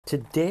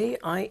Today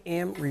I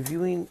am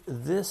reviewing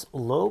this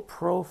low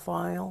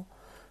profile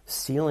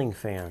ceiling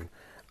fan.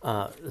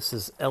 This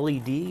is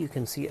LED. You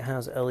can see it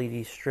has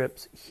LED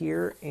strips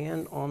here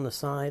and on the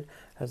side.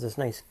 Has this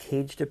nice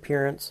caged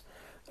appearance,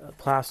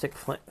 plastic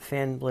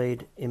fan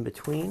blade in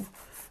between.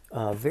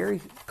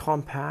 Very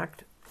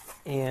compact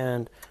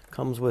and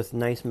comes with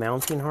nice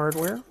mounting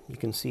hardware. You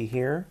can see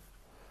here,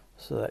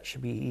 so that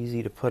should be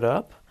easy to put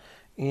up.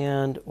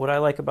 And what I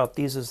like about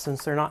these is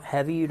since they're not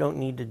heavy, you don't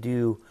need to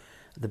do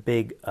the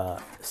big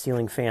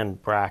ceiling fan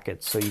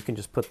brackets, so you can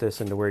just put this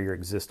into where your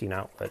existing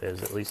outlet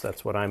is. At least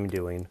that's what I'm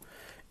doing.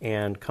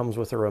 And comes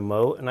with a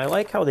remote, and I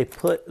like how they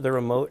put the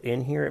remote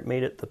in here. It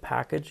made it, the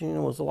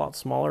packaging was a lot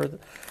smaller.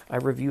 I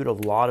reviewed a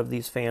lot of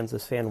these fans.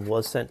 This fan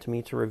was sent to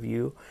me to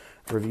review.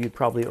 Reviewed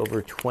probably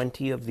over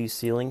 20 of these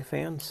ceiling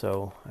fans,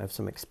 so I have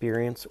some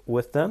experience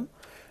with them.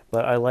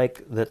 But I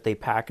like that they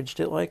packaged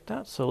it like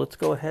that. So let's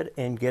go ahead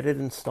and get it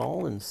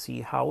installed and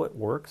see how it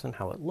works and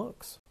how it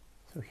looks.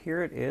 So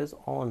here it is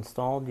all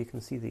installed. You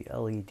can see the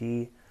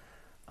LED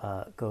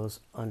goes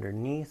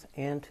underneath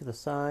and to the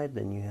side.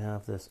 Then you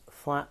have this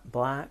flat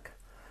black,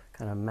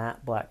 kind of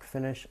matte black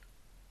finish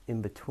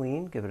in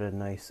between. Give it a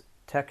nice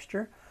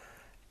texture.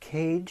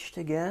 Caged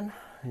again.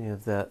 And you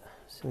have that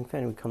ceiling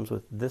fan. It comes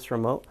with this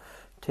remote.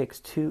 It takes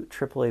two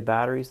AAA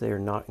batteries. They are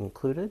not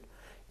included.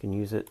 You can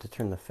use it to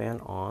turn the fan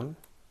on.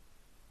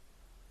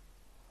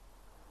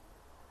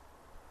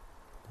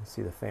 You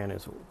see the fan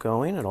is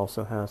going. It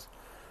also has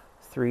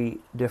 3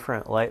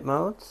 different light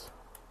modes.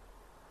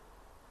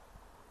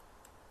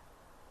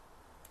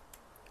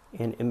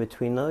 And in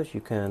between those, you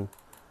can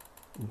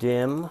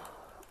dim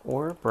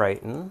or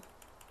brighten.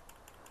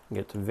 It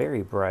gets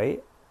very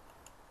bright.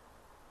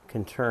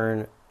 You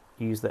can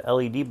use the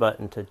LED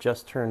button to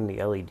just turn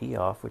the LED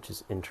off, which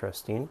is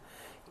interesting.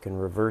 You can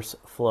reverse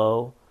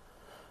flow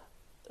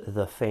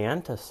the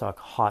fan to suck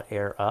hot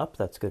air up.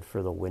 That's good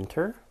for the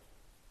winter.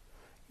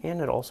 And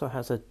it also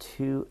has a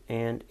 2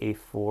 and a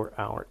 4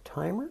 hour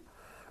timer.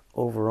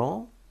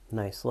 Overall,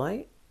 nice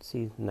light.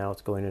 See, now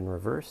it's going in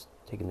reverse,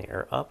 taking the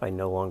air up. I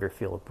no longer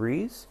feel a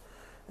breeze.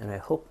 And I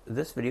hope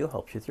this video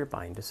helps you with your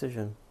buying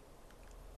decision.